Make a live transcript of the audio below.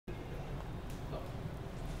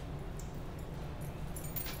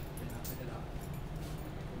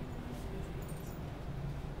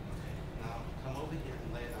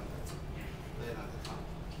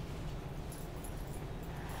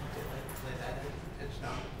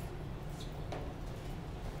down.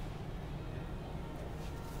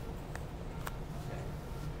 Okay.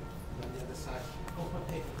 On the other side, go put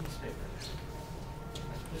paper, piece of paper.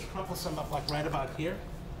 Just crumple some up like right about here.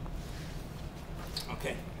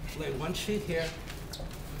 Okay, lay one sheet here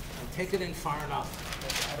and take it in far enough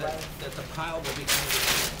that the pile will be kind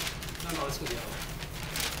of, no, let's go the other way.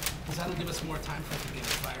 Because that'll give us more time for it to be in the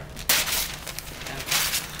fire.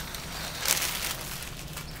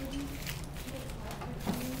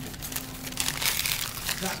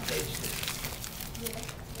 John Cage did.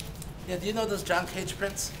 Yeah, do you know those John Cage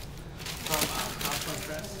prints from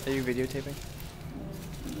Monoprints? Are you videotaping?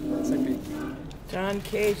 John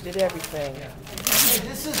Cage did everything. Yeah. Okay,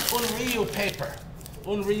 this is Unryu paper.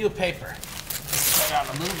 Unryu paper. Let's spread out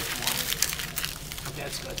a little bit more. Okay,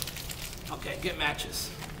 that's good. Okay, get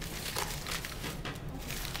matches.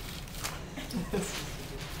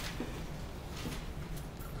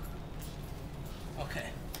 Okay,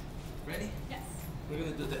 ready? Yes. We're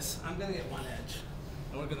gonna do this. I'm gonna get one edge,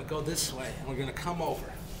 and we're gonna go this way, and we're gonna come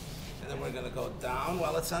over, and then we're gonna go down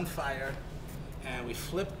while it's on fire, and we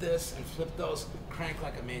flip this and flip those, crank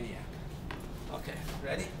like a maniac. Okay,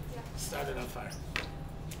 ready? Yeah. Start it on fire.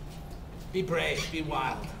 Be brave, be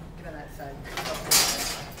wild. Get on that side.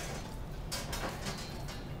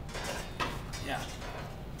 Yeah.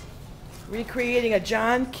 Recreating a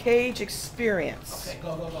John Cage experience. Okay,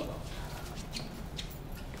 go, go, go, go.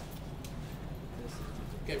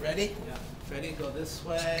 Get ready? Yeah. Ready, go this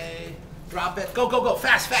way. Drop it. Go, go, go.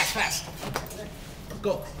 Fast, fast, fast.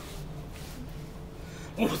 Go.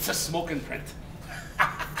 Oh, it's a smoking print.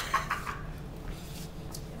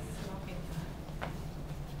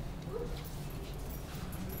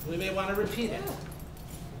 We may want to repeat it.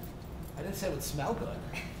 I didn't say it would smell good.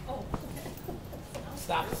 Oh.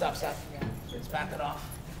 Stop, stop, stop. Let's back it off.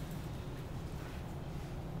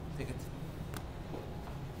 Take it.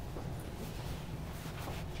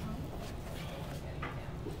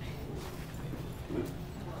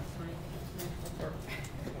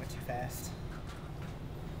 Went too fast.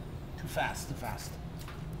 Too fast, too fast.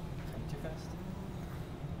 Too fast?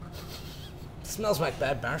 It smells like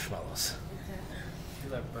bad marshmallows. You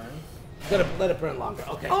let it burn? Let it burn longer.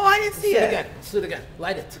 Okay. Oh, I didn't see Let's do it. again. Let's do it again.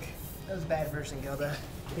 Light it. That was a bad version, Gilda.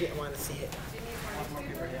 You didn't want to see it.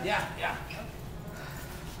 Yeah, yeah.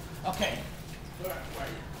 Okay. Where are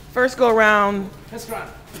you? First go around Let's run.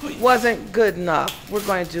 wasn't good enough. We're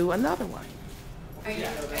going to do another one. Are you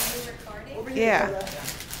recording? Yeah.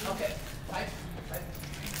 Okay. Pipe. Pipe.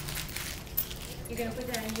 You're gonna put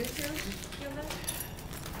that on YouTube, Gilda?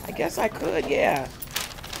 I guess I could, yeah.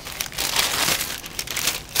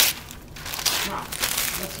 Now,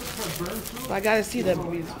 let's look for a burn through. So I got to see the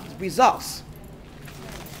results.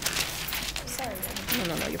 Sorry.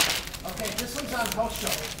 No, you're fine. Okay, this one's on post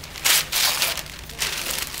show.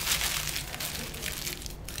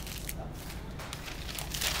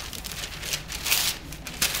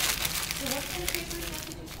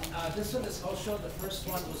 This one is Osho. The first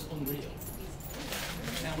one was Unryu.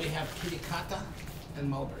 And we have Kirikata and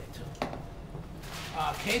Mulberry too.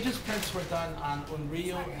 Cage's prints were done on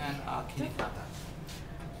Unryu and Kirikata.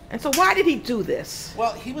 And so why did he do this?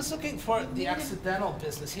 Well, he was looking for the accidental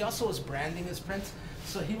business. He also was branding his prints,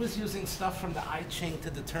 so he was using stuff from the I Ching to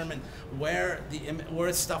determine where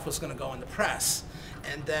his stuff was going to go in the press,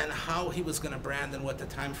 and then how he was going to brand and what the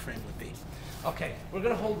time frame would be. Okay, we're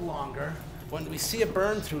going to hold longer. When we see a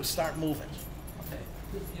burn through, start moving. Okay,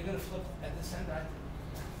 you're going to flip at this end, right?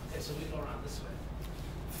 Okay, so we go around this way.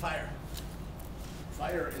 Fire.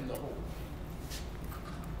 Fire in the hole.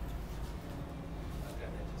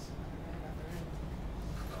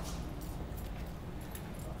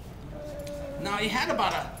 Now, he had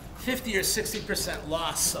about a 50 or 60%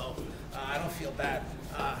 loss, so I don't feel bad.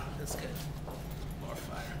 That's good. More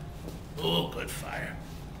fire. Oh, good fire.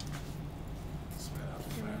 Spread out the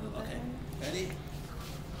fire a little. Okay, ready?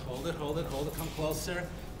 Hold it, hold it, hold it. Come closer,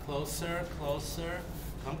 closer, closer.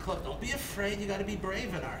 Come close. Don't be afraid. You got to be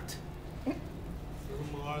brave in art. A little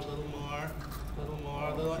more, a little more, a little more,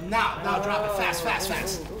 a little more. Now drop it fast, fast,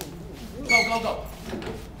 fast. Go, go, go.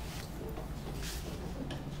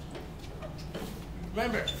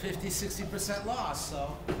 Remember, 50, 60% loss,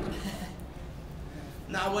 so.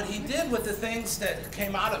 Now what he did with the things that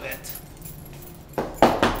came out of it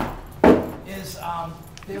is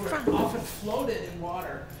they were often floated in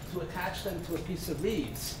water to attach them to a piece of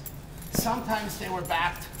reeds. Sometimes they were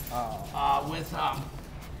backed with,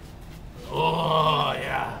 oh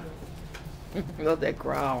yeah. Love that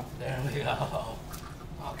growl. There we go.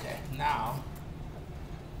 Okay, now.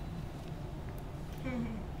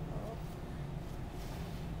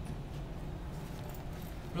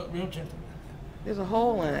 Real gentleman. There's a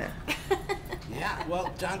hole in it. Yeah,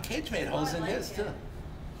 well, John Cage made holes in his too.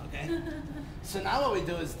 Okay. So now what we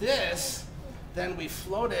do is this, then we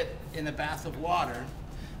float it in a bath of water,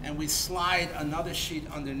 and we slide another sheet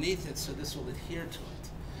underneath it so this will adhere to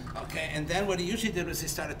it. Okay, and then what he usually did was he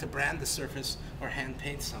started to brand the surface or hand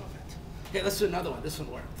paint some of it. Okay, let's do another one. This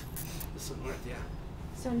one worked. This one worked, yeah.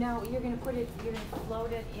 So now you're gonna put it, you're gonna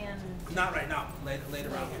float it in. Not right now.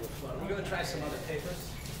 Later on we will float it. We're gonna try some other papers.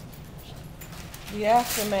 The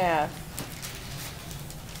aftermath.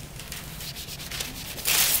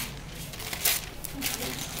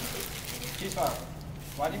 Chief,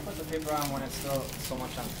 why do you put the paper on when it's still so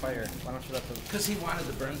much on fire? Why don't you let the... Because he wanted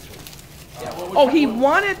to burn through. Yeah, well, Oh, he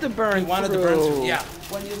wanted to burn He wanted through. to burn through. Yeah.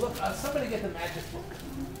 When you look, somebody get the magic book.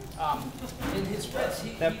 In his spreads,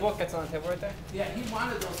 That book that's on the table right there? Yeah, he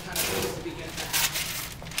wanted those kind of things to begin to happen.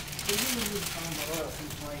 So you use oil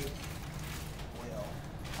before you oil.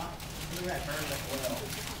 Huh? Look at that burn the oil.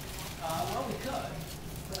 Well, we could.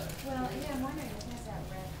 Well, yeah, I'm wondering if that's that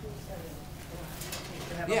red food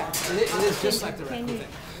Yeah, it is just like the Can Raku you- thing.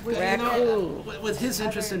 would You know, Raku. with his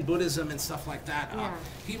interest in Buddhism and stuff like that, Yeah.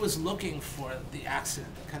 he was looking for the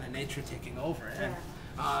accident, the kind of nature taking over. And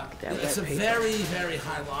That it's a red paper. very, very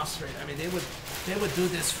high loss rate. I mean, they would do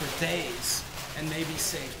this for days and maybe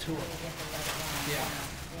save 2 of them. Yeah.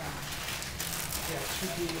 Yeah, it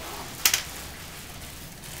should be.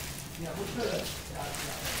 Yeah, we could.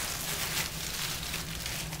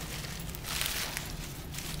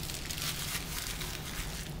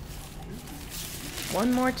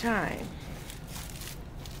 One more time.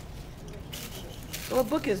 So what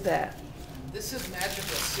book is that? This is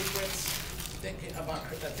Magical Secrets,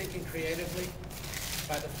 thinking creatively,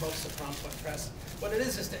 by the folks at Monoprints Press. What it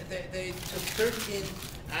is they took 13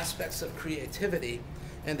 aspects of creativity,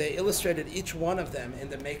 and they illustrated each one of them in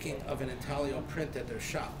the making of an intaglio print at their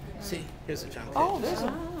shop. See, here's a John Cage. Oh, there's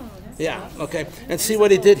a... Yeah, okay. And see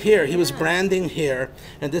what he did here. He was branding here,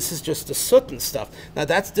 and this is just the soot and stuff. Now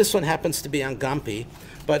this one happens to be on Gampi,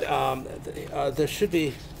 but there should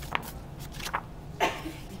be.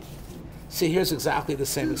 See, here's exactly the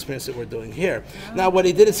same experience that we're doing here. Now what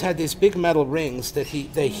he did is had these big metal rings that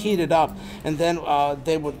they heated up, and then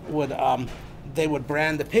they would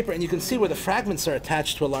brand the paper, and you can see where the fragments are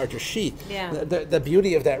attached to a larger sheet. Yeah. The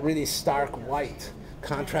beauty of that really stark white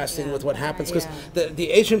contrasting with what happens, because the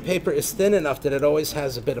Asian paper is thin enough that it always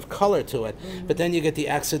has a bit of color to it, but then you get the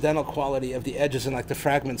accidental quality of the edges and like the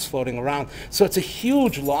fragments floating around. So it's a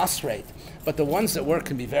huge loss rate, but the ones that work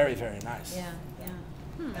can be very, very nice. Yeah, yeah.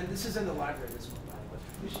 And this is in the library, this one, by the way.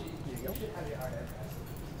 You should have your art advertised.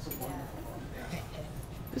 It's a wonderful one.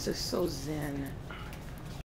 This is so zen.